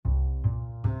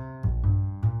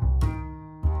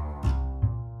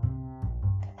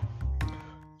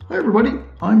Hi everybody,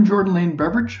 I'm Jordan Lane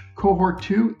Beveridge, Cohort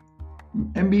 2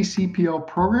 MBCPL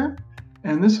program,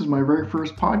 and this is my very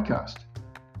first podcast.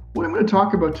 What I'm going to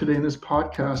talk about today in this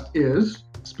podcast is,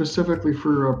 specifically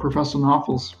for Professor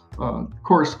Knopfels'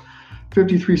 course,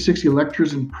 5360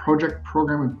 Lectures in Project,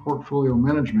 Program, and Portfolio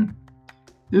Management,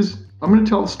 I'm going to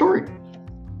tell a story.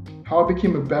 How I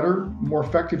became a better, more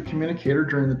effective communicator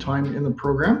during the time in the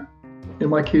program, in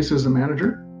my case as a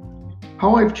manager,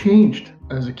 how I've changed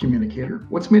as a communicator,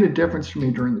 what's made a difference for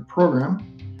me during the program,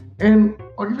 and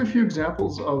I'll give a few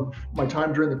examples of my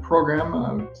time during the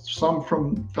program, some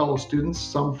from fellow students,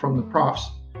 some from the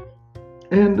profs,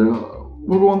 and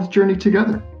we'll go on this journey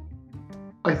together.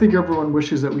 I think everyone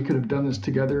wishes that we could have done this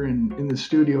together in the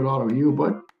studio at Auto U,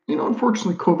 but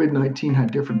unfortunately COVID-19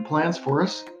 had different plans for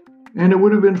us, and it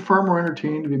would have been far more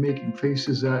entertaining to be making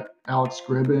faces at Alex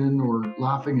Gribben or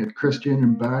laughing at Christian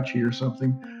and Bacci or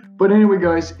something. But anyway,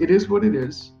 guys, it is what it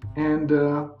is, and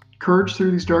courage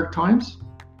through these dark times,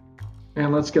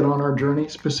 and let's get on our journey,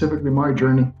 specifically my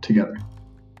journey, together.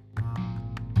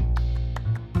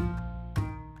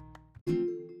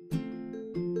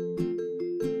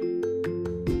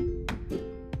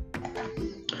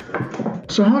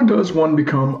 So how does one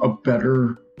become a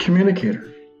better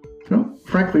communicator?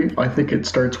 Frankly, I think it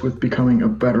starts with becoming a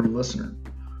better listener.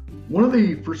 One of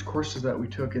the first courses that we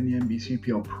took in the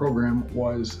MBCPL program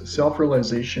was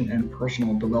Self-Realization and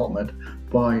Personal Development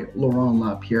by Laurent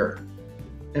Lapierre,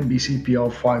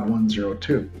 MBCPL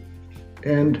 5102.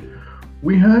 And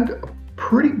we had a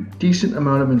pretty decent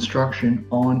amount of instruction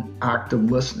on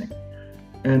active listening.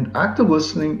 And active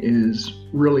listening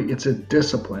it's a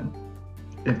discipline,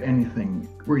 if anything,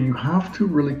 where you have to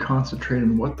really concentrate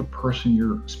on what the person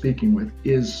you're speaking with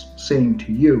is saying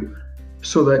to you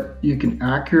so that you can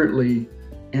accurately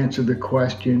answer the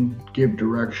question, give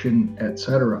direction,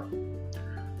 etc.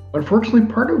 Unfortunately,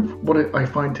 part of what I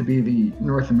find to be the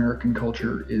North American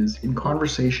culture is in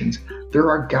conversations, there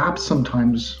are gaps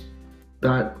sometimes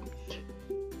that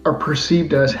are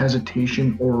perceived as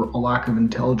hesitation or a lack of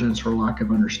intelligence or lack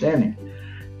of understanding.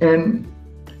 And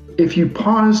if you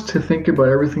pause to think about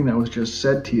everything that was just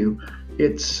said to you,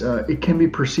 it can be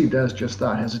perceived as just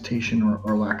that, hesitation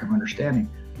or lack of understanding.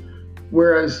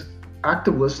 Whereas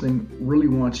active listening really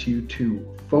wants you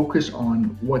to focus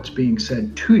on what's being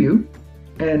said to you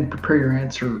and prepare your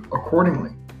answer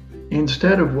accordingly.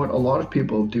 Instead of what a lot of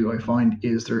people do, I find,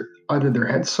 is they're either their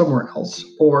head's somewhere else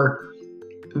or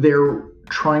they're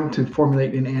trying to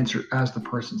formulate an answer as the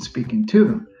person speaking to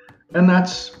them. And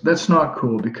that's not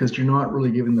cool, because you're not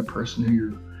really giving the person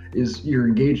who you're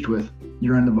engaged with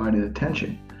your undivided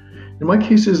attention. In my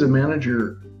case as a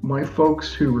manager, my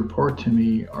folks who report to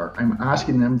me I'm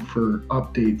asking them for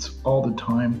updates all the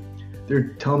time.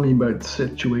 They're telling me about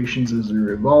situations as they're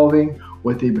evolving,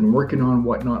 what they've been working on,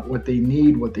 whatnot, what they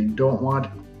need, what they don't want.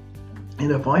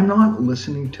 And if I'm not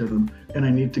listening to them and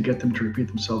I need to get them to repeat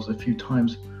themselves a few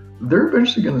times, they're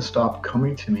eventually going to stop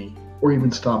coming to me or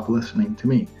even stop listening to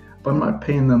me. If I'm not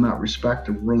paying them that respect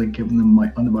of really giving them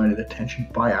my undivided attention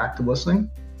by active listening,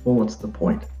 well, what's the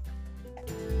point?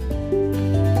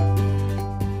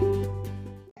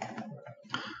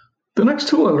 The next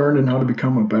tool I learned in how to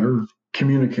become a better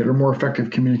communicator, more effective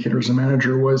communicator as a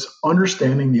manager, was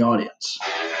understanding the audience.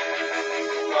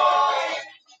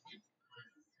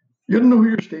 You got to know who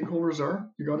your stakeholders are.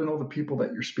 You got to know the people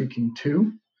that you're speaking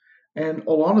to. And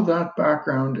a lot of that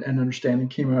background and understanding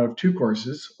came out of two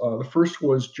courses. The first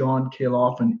was John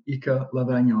Kaloff and Ika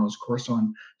Lavagnon's course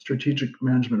on strategic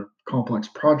management of complex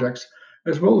projects,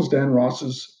 as well as Dan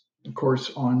Ross's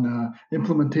course on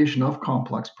implementation of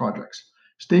complex projects.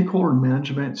 Stakeholder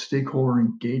management, stakeholder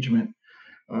engagement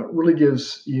really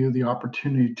gives you the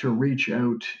opportunity to reach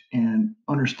out and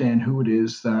understand who it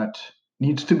is that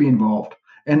needs to be involved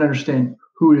and understand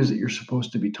who it is that you're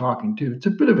supposed to be talking to. It's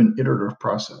a bit of an iterative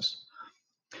process.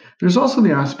 There's also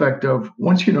the aspect of,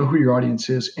 once you know who your audience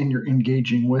is and you're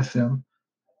engaging with them,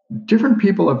 different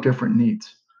people have different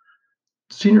needs.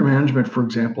 Senior management, for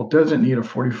example, doesn't need a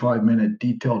 45-minute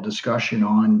detailed discussion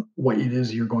on what it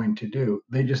is you're going to do.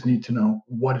 They just need to know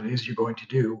what it is you're going to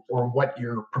do, or what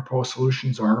your proposed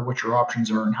solutions are, what your options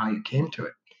are, and how you came to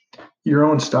it. Your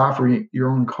own staff or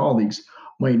your own colleagues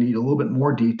might need a little bit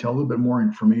more detail, a little bit more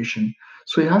information.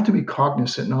 So you have to be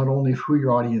cognizant not only of who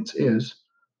your audience is,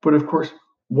 but of course,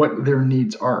 what their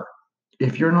needs are.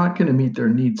 If you're not going to meet their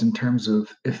needs in terms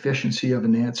of efficiency of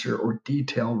an answer or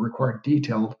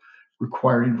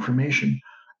required information,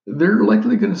 they're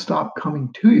likely going to stop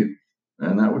coming to you,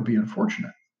 and that would be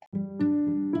unfortunate.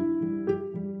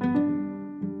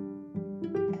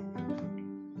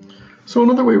 So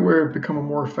another way where I've become a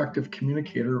more effective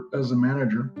communicator as a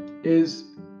manager is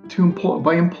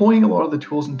by employing a lot of the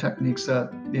tools and techniques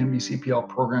that the NBCPL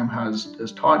program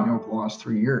has taught me over the last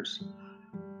 3 years.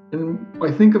 And I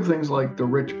think of things like the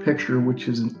rich picture, which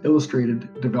is an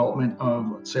illustrated development of,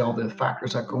 let's say, all the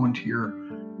factors that go into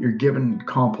your given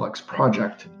complex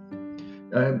project.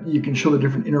 You can show the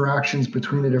different interactions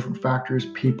between the different factors,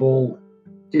 people,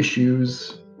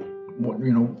 issues,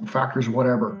 factors,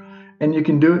 whatever. And you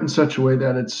can do it in such a way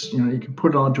that it's, you can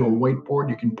put it onto a whiteboard,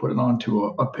 you can put it onto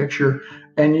a picture,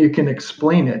 and you can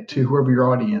explain it to whoever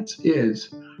your audience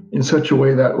is in such a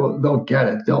way that they'll get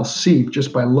it. They'll see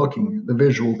just by looking, the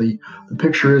visual. The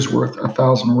picture is worth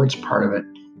 1,000 words, part of it.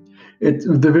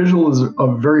 The visual is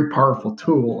a very powerful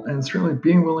tool, and certainly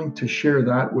being willing to share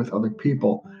that with other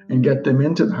people and get them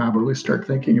into the habit, really start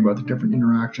thinking about the different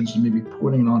interactions and maybe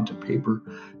putting it onto paper,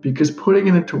 because putting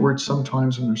it into words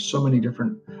sometimes when there's so many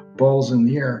different balls in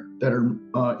the air that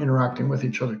are interacting with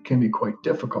each other can be quite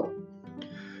difficult.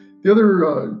 The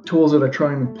other tools that I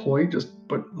try and employ,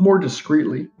 but more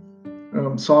discreetly,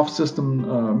 soft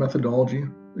system methodology,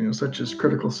 such as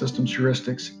critical systems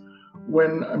heuristics.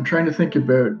 When I'm trying to think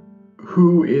about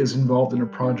who is involved in a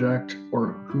project,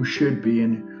 or who should be,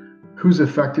 and who's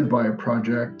affected by a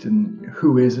project and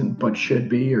who isn't but should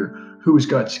be, or who's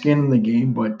got skin in the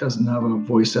game but doesn't have a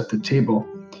voice at the table.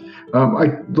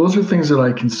 Those are things that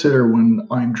I consider when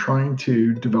I'm trying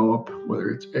to develop,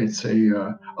 whether it's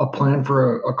a plan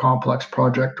for a complex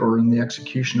project or in the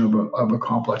execution of a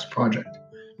complex project.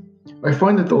 I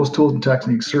find that those tools and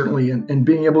techniques certainly, and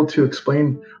being able to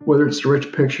explain whether it's the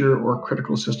rich picture or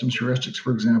critical systems heuristics,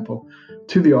 for example,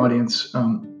 to the audience,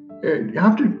 you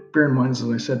have to bear in mind, as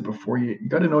I said before, you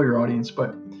got to know your audience,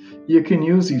 but you can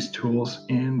use these tools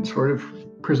and sort of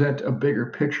present a bigger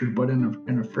picture, but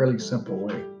in a fairly simple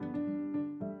way.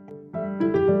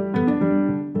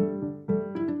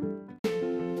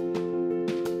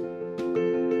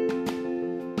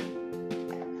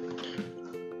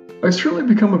 I've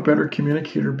certainly become a better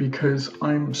communicator because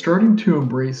I'm starting to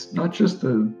embrace not just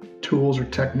the tools or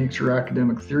techniques or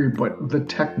academic theory, but the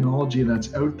technology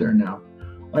that's out there now.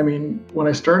 I mean, when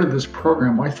I started this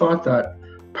program, I thought that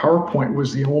PowerPoint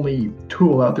was the only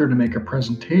tool out there to make a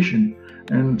presentation.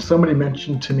 And somebody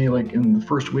mentioned to me, like in the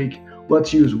first week,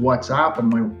 let's use WhatsApp.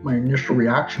 And my initial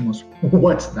reaction was,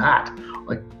 what's that?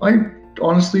 Like, I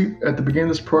honestly, at the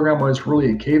beginning of this program, I was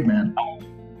really a caveman.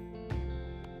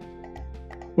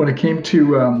 When it came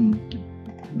to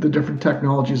the different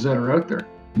technologies that are out there.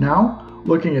 Now,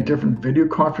 looking at different video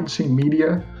conferencing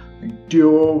media, like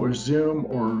Duo or Zoom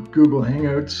or Google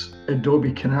Hangouts,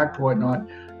 Adobe Connect, whatnot,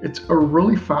 it's a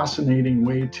really fascinating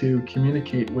way to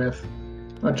communicate with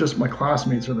not just my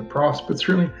classmates or the profs, but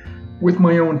certainly with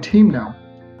my own team now.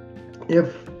 In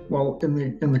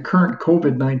the current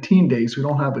COVID-19 days, we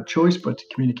don't have a choice but to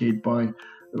communicate by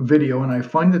video, and I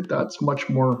find that that's much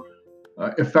more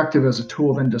effective as a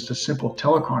tool than just a simple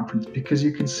teleconference, because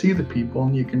you can see the people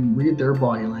and you can read their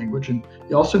body language, and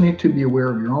you also need to be aware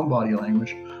of your own body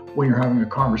language when you're having a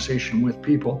conversation with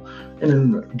people. And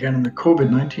in the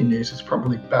COVID-19 days, it's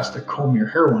probably best to comb your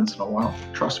hair once in a while.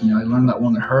 Trust me, I learned that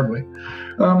one the hard way.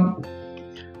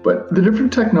 But the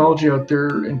different technology out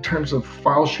there in terms of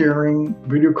file sharing,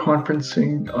 video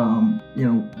conferencing,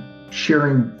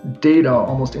 sharing data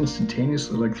almost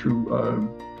instantaneously, like through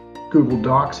Google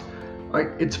Docs,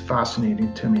 it's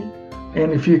fascinating to me.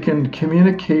 And if you can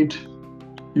communicate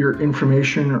your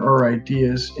information or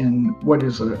ideas in what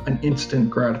is an instant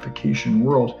gratification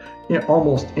world,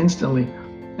 almost instantly,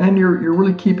 and you're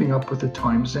really keeping up with the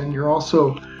times, and you're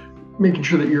also making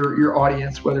sure that your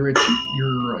audience, whether it's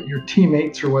your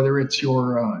teammates or whether it's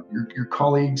your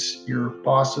colleagues, your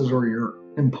bosses, or your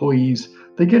employees,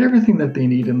 they get everything that they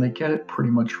need, and they get it pretty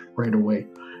much right away.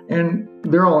 And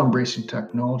they're all embracing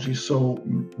technology, so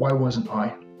why wasn't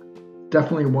I?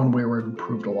 Definitely one way where I've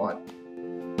improved a lot.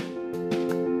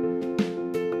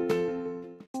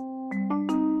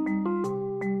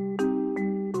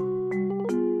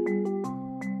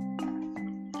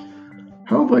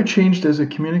 How have I changed as a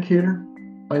communicator?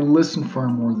 I listen far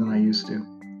more than I used to.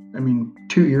 I mean,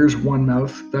 2 ears, one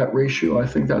mouth, that ratio, I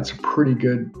think that's a pretty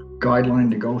good guideline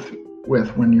to go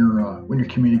with when you're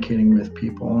communicating with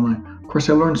people. And of course,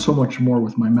 I learned so much more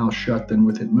with my mouth shut than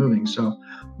with it moving, so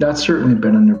that's certainly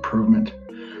been an improvement.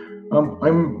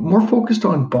 I'm more focused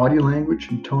on body language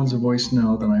and tones of voice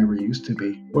now than I ever used to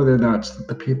be, whether that's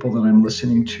the people that I'm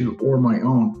listening to or my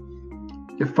own.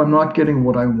 If I'm not getting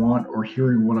what I want or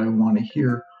hearing what I want to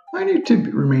hear, I need to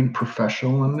remain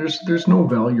professional, and there's no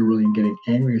value really in getting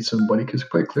angry at somebody, because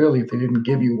quite clearly, if they didn't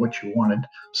give you what you wanted,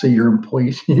 say your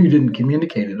employees, you didn't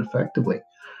communicate it effectively,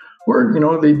 or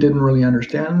they didn't really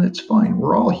understand, it's fine.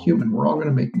 We're all human. We're all going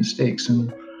to make mistakes,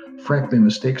 and frankly,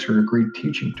 mistakes are a great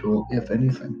teaching tool, if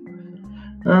anything.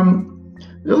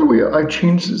 The other way I've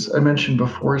changed, as I mentioned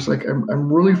before, is like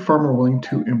I'm really far more willing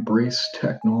to embrace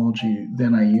technology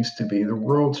than I used to be. The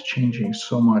world's changing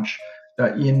so much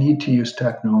that you need to use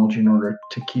technology in order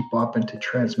to keep up and to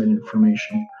transmit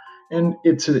information. And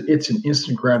it's an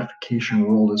instant gratification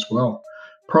world as well.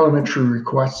 Parliamentary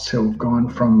requests have gone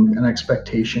from an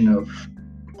expectation of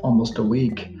almost a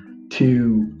week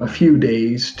to a few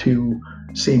days to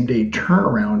same day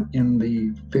turnaround in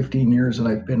the 15 years that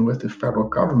I've been with the federal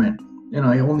government. And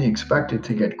I only expect it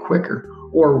to get quicker,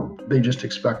 or they just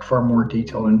expect far more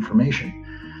detailed information.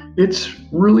 It's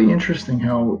really interesting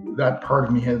how that part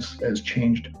of me has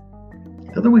changed.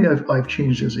 The other way I've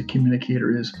changed as a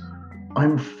communicator is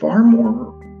I'm far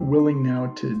more willing now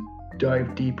to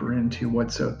dive deeper into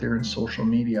what's out there in social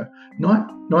media.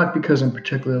 Not because I'm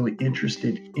particularly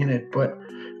interested in it, but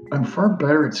I'm far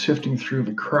better at sifting through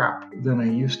the crap than I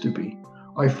used to be.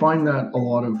 I find that a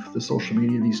lot of the social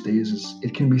media these days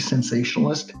it can be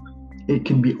sensationalist. It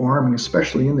can be arming,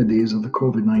 especially in the days of the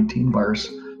COVID-19 virus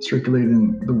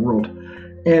circulating the world.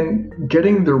 And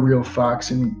getting the real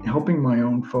facts and helping my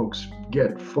own folks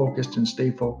get focused and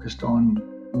stay focused on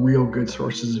real good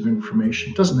sources of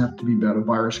information. It doesn't have to be about a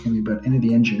virus, it can be about any of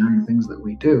the engineering things that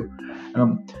we do.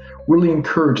 Really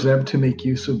encourage them to make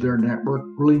use of their network,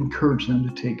 really encourage them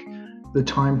to take the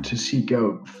time to seek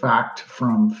out fact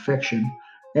from fiction,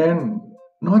 and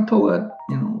not to let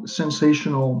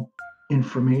sensational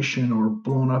information or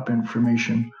blown up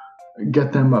information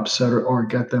get them upset or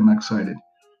get them excited.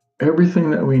 Everything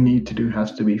that we need to do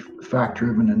has to be fact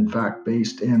driven and fact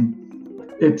based, and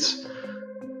it's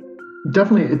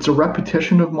it's a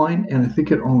repetition of mine, and I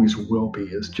think it always will be,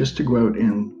 is just to go out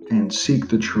and seek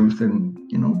the truth and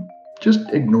just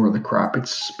ignore the crap.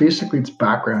 It's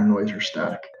background noise or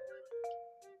static.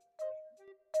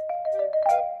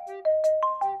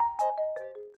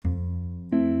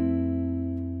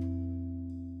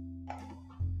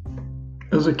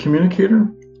 As a communicator,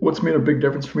 what's made a big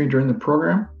difference for me during the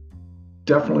program?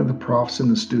 Definitely the profs and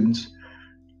the students.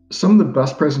 Some of the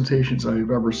best presentations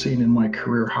I've ever seen in my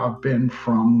career have been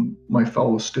from my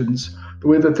fellow students. The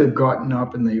way that they've gotten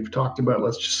up and they've talked about,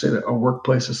 let's just say, a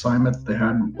workplace assignment that they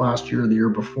had last year or the year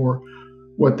before,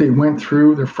 what they went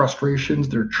through, their frustrations,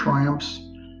 their triumphs,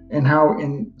 and how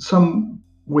in some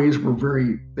ways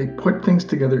they put things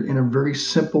together in a very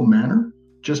simple manner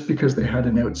just because they had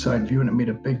an outside view, and it made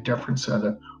a big difference at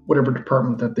whatever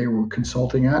department that they were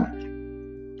consulting at.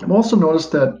 I've also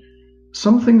noticed that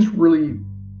some things really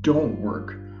don't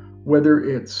work, whether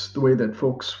it's the way that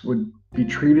folks would be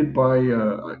treated by,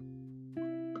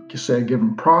 say, a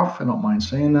given prof. I don't mind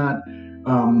saying that.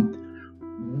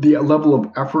 The level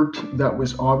of effort that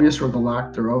was obvious, or the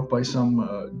lack thereof, by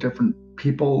some different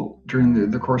people during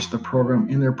the course of the program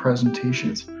in their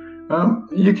presentations.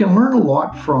 You can learn a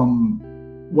lot from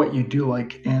what you do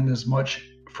like, and as much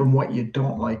from what you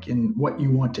don't like and what you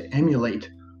want to emulate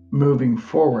moving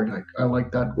forward. I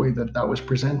like that way that was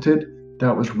presented.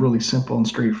 That was really simple and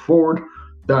straightforward.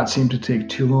 That seemed to take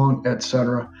too long,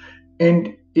 etc.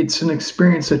 And it's an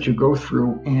experience that you go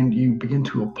through and you begin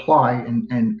to apply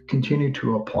and continue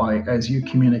to apply as you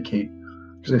communicate.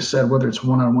 As I said, whether it's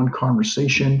one-on-one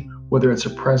conversation, whether it's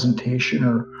a presentation,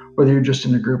 or whether you're just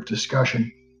in a group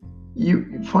discussion,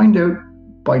 you find out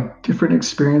by different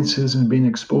experiences and being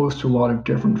exposed to a lot of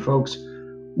different folks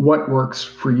what works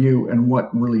for you and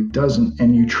what really doesn't,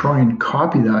 and you try and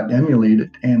copy that, emulate it,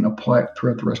 and apply it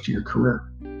throughout the rest of your career.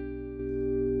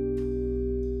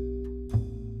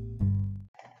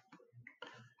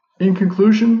 In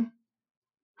conclusion,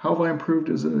 how have I improved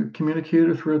as a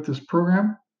communicator throughout this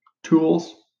program?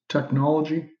 Tools,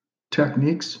 technology,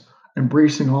 techniques,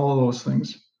 embracing all of those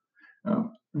things.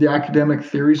 The academic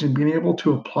theories and being able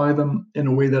to apply them in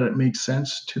a way that it makes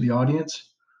sense to the audience.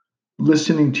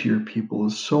 Listening to your people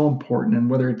is so important, and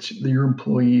whether it's your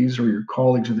employees or your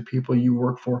colleagues or the people you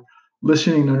work for,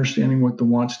 listening and understanding what the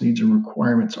wants, needs, and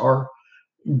requirements are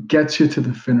gets you to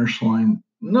the finish line,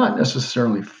 not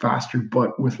necessarily faster,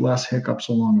 but with less hiccups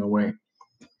along the way.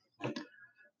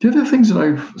 The other things that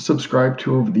I've subscribed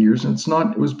to over the years, and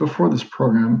it was before this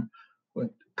program, but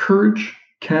courage,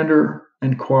 candor,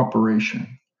 and cooperation.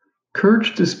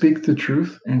 Courage to speak the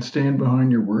truth and stand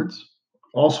behind your words.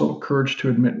 Also, courage to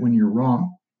admit when you're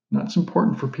wrong. That's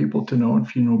important for people to know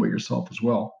if you know about yourself as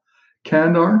well.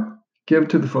 Candor, give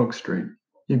to the folks straight.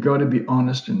 You've got to be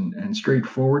honest and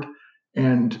straightforward.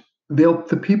 And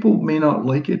the people may not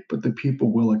like it, but the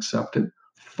people will accept it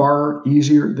far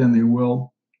easier than they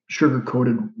will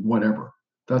sugar-coated whatever.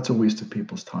 That's a waste of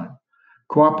people's time.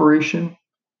 Cooperation,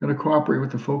 going to cooperate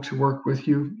with the folks who work with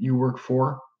you, you work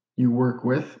for, you work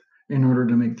with, in order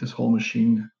to make this whole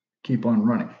machine keep on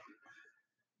running.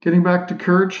 Getting back to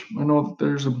courage, I know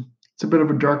that it's a bit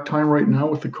of a dark time right now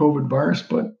with the COVID virus,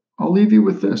 but I'll leave you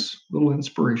with this little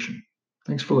inspiration.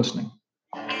 Thanks for listening.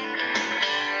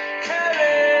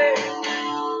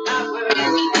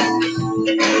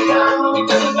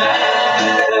 Courage,